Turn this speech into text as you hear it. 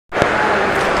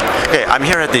Okay, I'm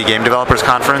here at the Game Developers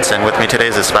Conference, and with me today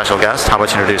is a special guest. How about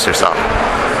you introduce yourself?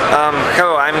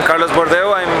 Hello, I'm Carlos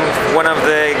Bordeo. I'm one of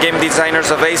the game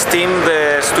designers of Ace Team,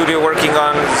 the studio working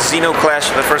on Zeno Clash,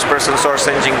 the first-person source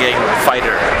engine game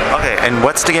fighter. Okay, and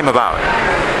what's the game about?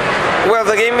 Well,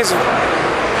 the game is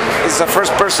a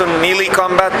first-person melee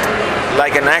combat,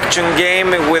 like an action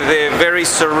game with a very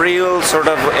surreal sort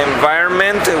of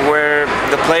environment where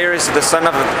the player is the son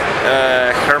of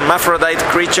a hermaphrodite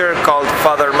creature called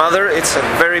Father-Mother. It's a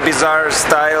very bizarre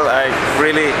style.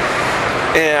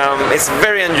 It's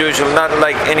very unusual, not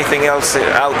like anything else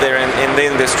out there in the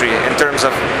industry in terms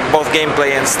of both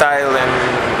gameplay and style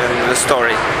and the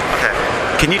story. Okay.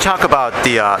 Can you talk about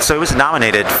so it was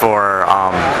nominated for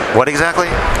what exactly?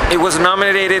 It was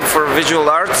nominated for visual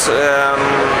arts.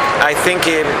 I think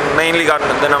it mainly got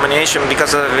the nomination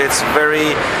because of its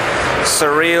very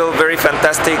surreal, very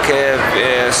fantastic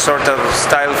sort of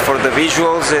style for the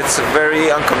visuals. It's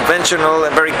very unconventional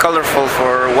and very colorful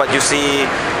for what you see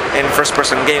in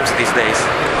first-person games these days.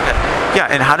 Yeah,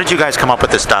 and how did you guys come up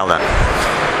with this style then?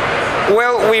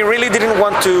 Well, we really didn't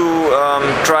want to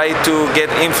try to get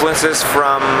influences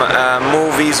from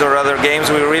movies or other games.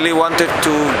 We really wanted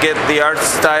to get the art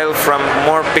style from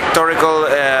more pictorial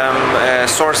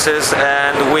sources,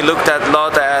 and we looked a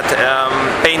lot at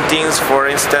paintings. For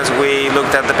instance, we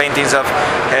looked at the paintings of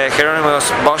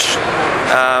Hieronymus Bosch.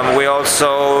 We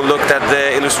also looked at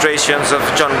the illustrations of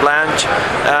John Blanche.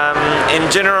 In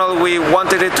general, we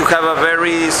wanted it to have a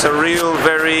very surreal,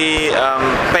 very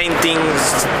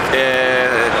paintings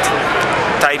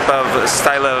type of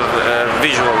style of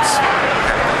visuals.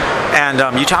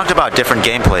 And you talked about different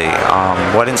gameplay.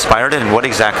 What inspired it, and what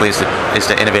exactly is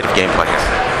the innovative gameplay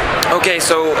here? Okay,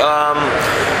 so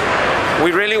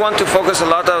we really want to focus a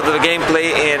lot of the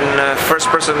gameplay in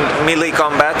first-person melee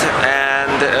combat,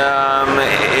 and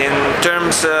in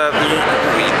terms of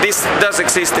this does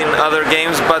exist in other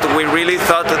games, but we really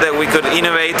thought that we could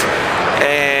innovate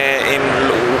in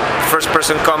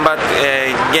first-person combat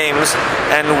games,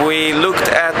 and we looked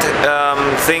at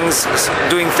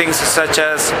doing things such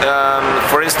as,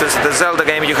 for instance, the Zelda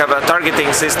game. You have a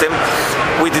targeting system.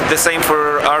 We did the same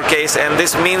for our case, and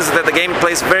this means that the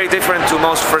gameplay is very different to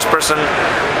most first-person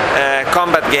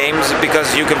combat games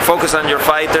because you can focus on your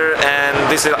fighter, and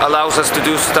this allows us to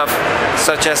do stuff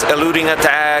such as eluding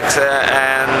attacks,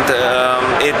 and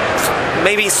it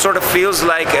maybe sort of feels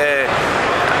like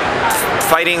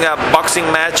fighting a boxing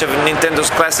match of Nintendo's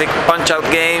classic Punch-Out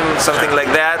game, something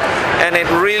like that, and it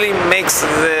really makes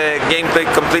the gameplay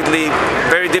completely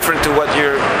very different to what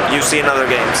you see in other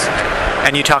games.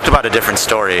 And you talked about a different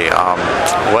story.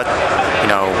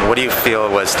 What do you feel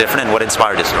was different, and what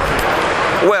inspired this story?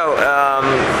 Well,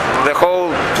 the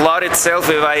whole plot itself,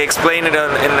 if I explain it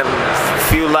in a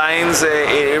few lines,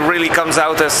 it really comes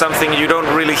out as something you don't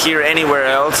really hear anywhere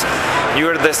else.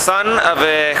 You're the son of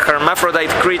a hermaphrodite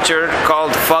creature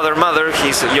called Father-Mother.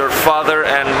 He's your father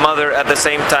and mother at the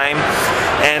same time,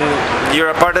 and you're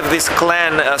a part of this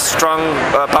clan, a strong,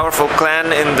 powerful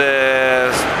clan in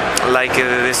the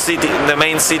city, the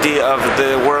main city of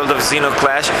the world of Zeno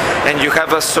Clash, and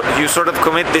you sort of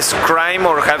commit this crime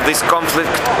or have this conflict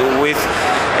with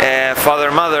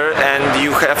Father-Mother, and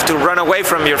you have to run away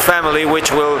from your family,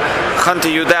 which will hunt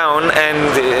you down,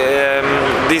 and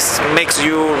this makes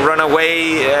you run away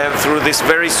through this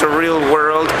very surreal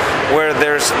world where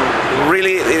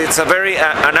it's a very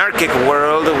anarchic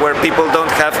world where people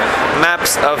don't have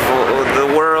maps of the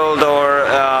world, or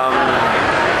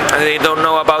they don't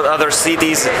know about other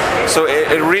cities, so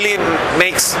it really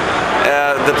makes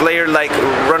the player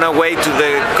run away to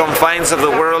the confines of the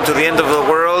world, to the end of the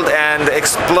world, and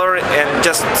explore it, and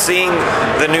just seeing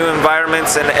the new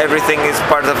environments and everything is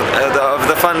part of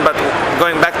the fun. But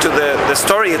going back to the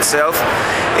story itself,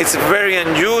 it's very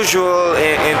unusual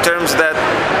in terms that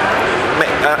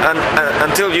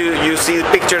until you see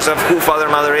pictures of who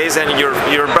Father-Mother is and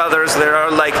your brothers, there are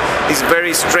these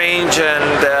very strange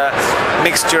and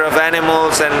mixture of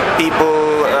animals and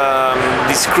people,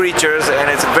 these creatures, and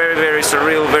it's very, very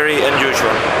surreal, very unusual.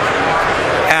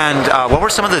 And what were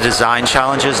some of the design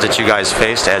challenges that you guys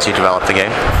faced as you developed the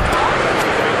game?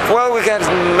 Well, we got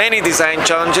many design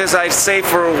challenges. I'd say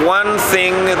for one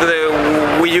thing,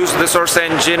 we used the source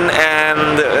engine,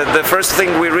 and the first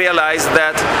thing we realized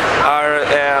that our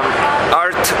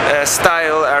art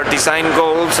style, our design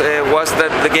goals, was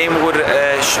that the game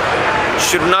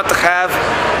should not have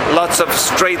lots of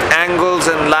straight angles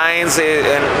and lines,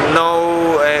 and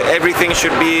everything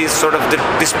should be sort of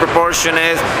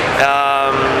disproportionate.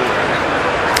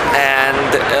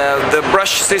 And the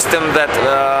brush system that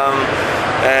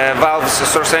Valve's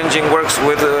source engine works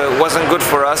with wasn't good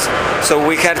for us, so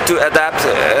we had to adapt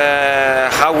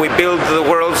how we build the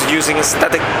worlds using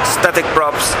static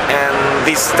props, and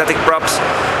these static props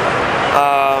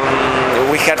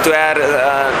we had to add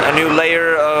a new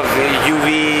layer of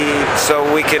UV so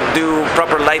we could do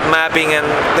proper light mapping, and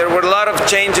there were a lot of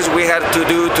changes we had to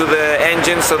do to the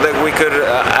engine so that we could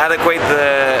adequate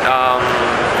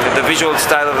the visual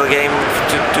style of the game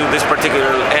to this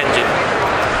particular engine.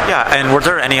 Yeah, and were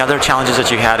there any other challenges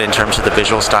that you had in terms of the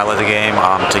visual style of the game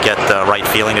to get the right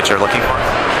feeling that you're looking for?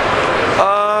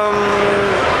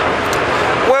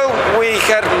 We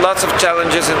had lots of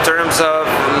challenges in terms of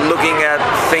looking at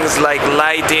things like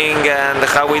lighting and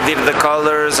how we did the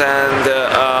colors, and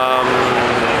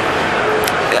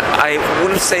I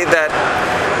wouldn't say that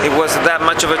it was that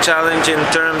much of a challenge in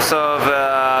terms of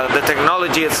the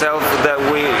technology itself. That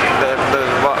the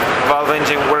Valve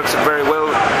engine works very well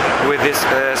with this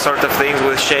sort of things,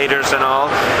 with shaders and all.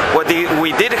 What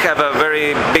we did have a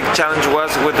very big challenge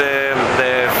was with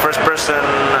the first-person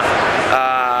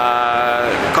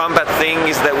combat thing,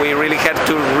 is that we really had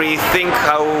to rethink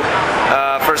how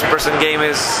first-person game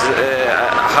is,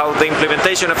 how the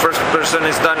implementation of first-person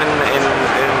is done in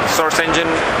Source Engine,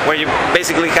 where you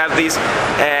basically have these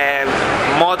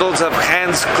models of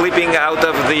hands clipping out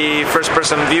of the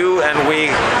first-person view, and we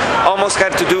almost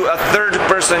had to do a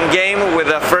third-person game with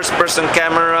a first-person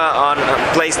camera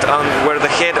placed on where the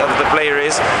head of the player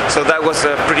is. So that was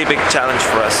a pretty big challenge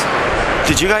for us.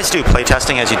 Did you guys do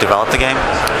playtesting as you developed the game?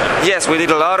 Yes, we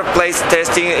did a lot of play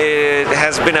testing. It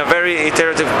has been a very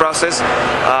iterative process.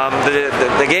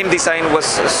 The game design was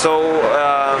so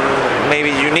maybe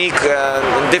unique,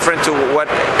 different to what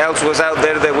else was out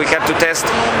there, that we had to test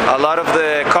a lot of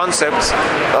the concepts.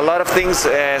 A lot of things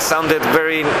sounded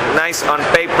very nice on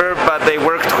paper, but they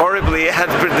worked horribly at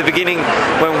the beginning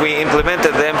when we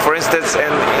implemented them. For instance,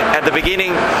 and at the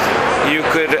beginning,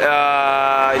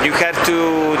 you had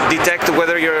to detect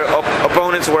whether your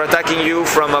opponents were attacking you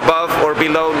from above or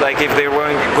below, like if they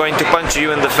were going to punch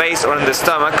you in the face or in the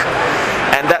stomach,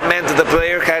 and that meant the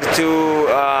player had to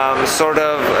sort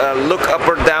of look up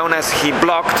or down as he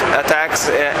blocked attacks,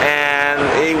 and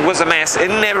it was a mess. It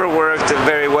never worked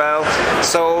very well.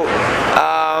 So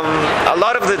a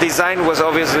lot of the design was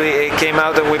obviously, it came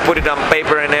out and we put it on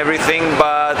paper and everything,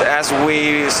 but as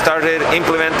we started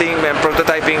implementing and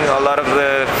prototyping a lot of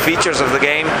the features of the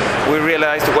game, we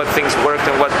realized what things worked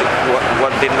and what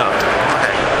did not.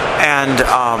 And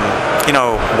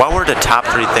what were the top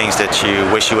 3 things that you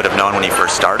wish you would have known when you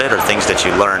first started, or things that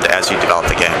you learned as you developed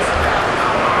the game?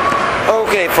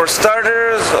 Okay, for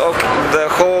starters,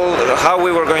 how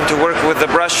we were going to work with the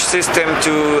brush system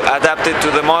to adapt it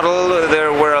to the model.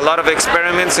 There were a lot of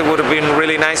experiments. It would have been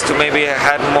really nice to maybe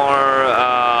had more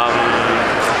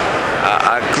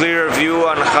a clearer view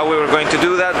on how we were going to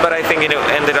do that, but I think it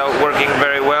ended up working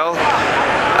very well.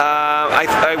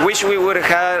 I wish we would have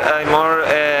had a more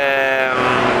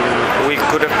we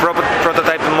could have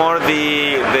prototyped more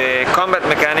the combat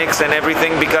mechanics and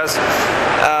everything, because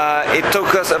it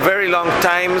took us a very long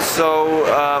time. So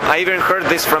I even heard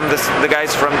this from the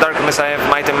guys from Dark Messiah of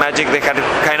Might and Magic. They had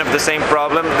kind of the same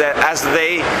problem, that as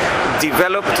they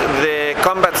developed the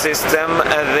combat system,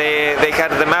 they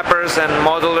had the mappers and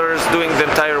modelers doing the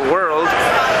entire world.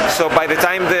 So by the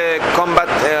time the combat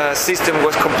system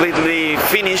was completely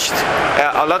finished,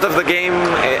 a lot of the game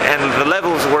and the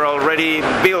levels were already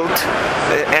built,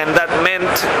 and that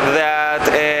meant that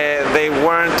they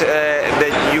weren't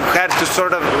that you had to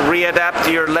sort of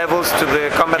readapt your levels to the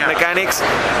combat mechanics,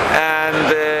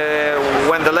 and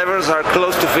when the levels are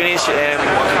close to finish,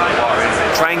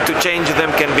 trying to change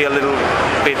them can be a little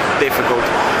bit difficult.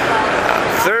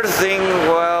 Third thing,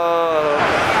 well,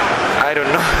 I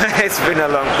don't know. It's been a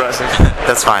long process.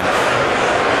 That's fine.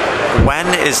 When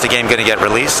is the game going to get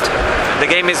released? The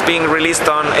game is being released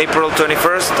on April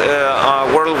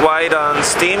 21st worldwide on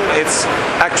Steam. It's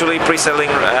actually pre-selling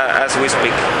as we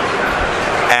speak.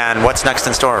 And what's next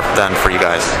in store then for you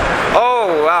guys?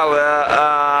 Oh, wow.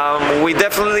 We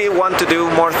definitely want to do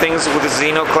more things with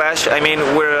Zeno Clash. I mean,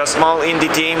 we're a small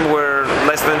indie team. We're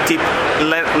less than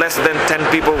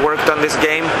 10 people worked on this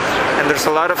game, and there's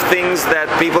a lot of things that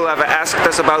people have asked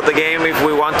us about the game. If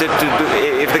we wanted to do,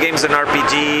 if the game's an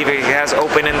RPG, if it has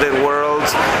open-ended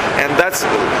worlds, and that's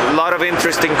a lot of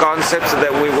interesting concepts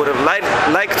that we would have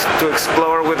liked to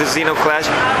explore with the Zeno Clash,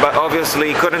 but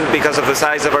obviously couldn't because of the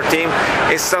size of our team.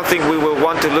 It's something we will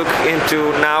want to look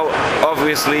into now,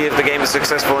 obviously, if the game is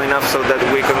successful enough, so that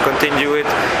we can continue it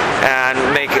and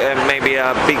make maybe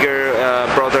a bigger,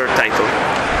 broader title.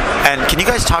 And can you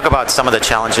guys talk about some of the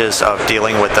challenges of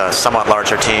dealing with a somewhat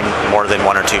larger team, more than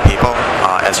 1 or 2 people,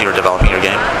 as you're developing your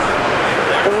game?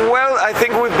 Well, I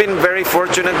think we've been very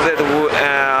fortunate that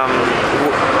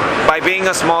by being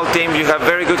a small team, you have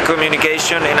very good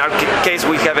communication. In our case,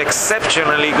 we have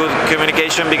exceptionally good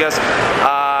communication because,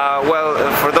 well,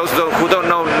 for those who don't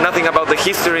know nothing about the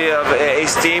history of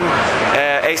Ace Team,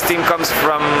 Ace Team comes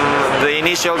from the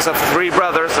initials of 3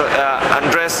 brothers,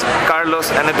 Andres, Carlos,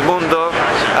 and Edmundo.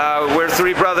 We're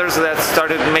 3 brothers that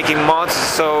started making mods,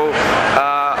 so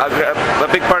a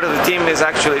big part of the team is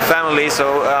actually family,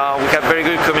 so we have very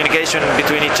good communication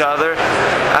between each other,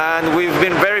 and we've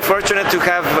been very fortunate to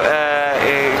have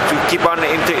to keep on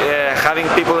having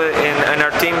people in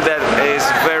our team that is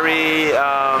very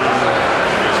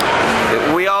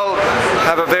we all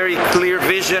have a very clear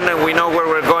vision and we know where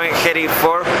we're heading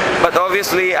for. But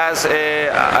obviously, as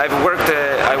I worked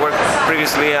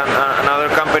previously on another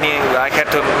company, I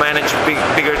had to manage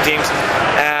bigger teams,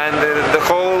 and the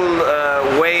whole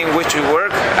way in which you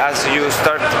work, as you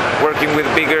start working with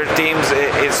bigger teams,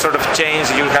 it sort of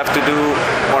changed. You have to do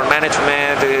more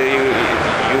management, you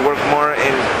work more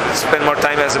and spend more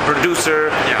time as a producer,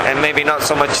 and maybe not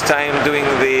so much time doing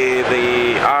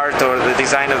the art or the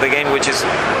design of the game, which is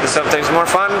sometimes more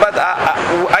fun. But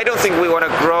I don't think we want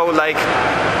to grow like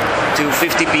to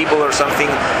 50 people or something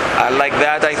like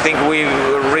that. I think we've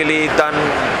really done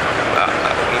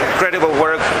incredible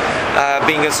work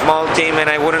being a small team, and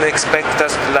I wouldn't expect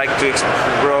us to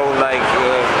grow like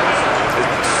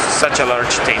such a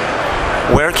large team.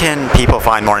 Where can people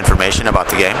find more information about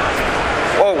the game?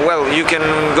 Oh, well, you can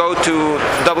go to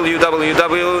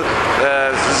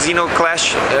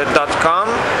www.zenoclash.com,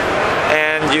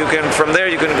 and from there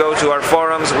you can go to our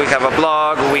forums. We have a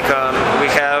blog. We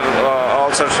have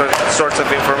all sorts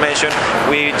of information.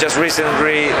 We just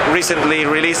recently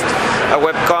released a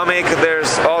webcomic.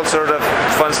 There's all sort of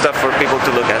fun stuff for people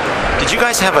to look at. Did you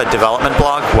guys have a development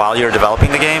blog while you were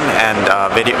developing the game, and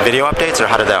video updates, or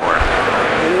how did that work?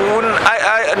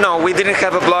 No, we didn't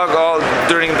have a blog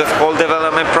during the whole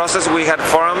development process. We had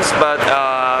forums, but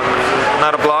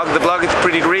not a blog. The blog is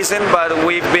pretty recent, but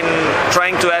we've been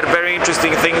trying to add very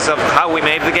interesting things of how we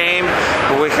made the game.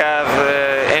 We have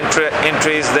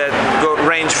entries that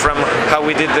range from how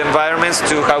we did the environments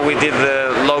to how we did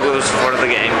the logos for the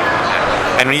game.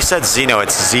 And when you said Zeno,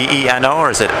 it's Z-E-N-O, or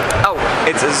is it? Oh,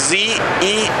 it's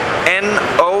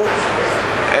Z-E-N-O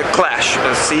Clash,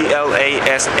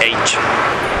 C-L-A-S-H.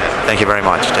 Thank you very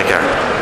much. Take care.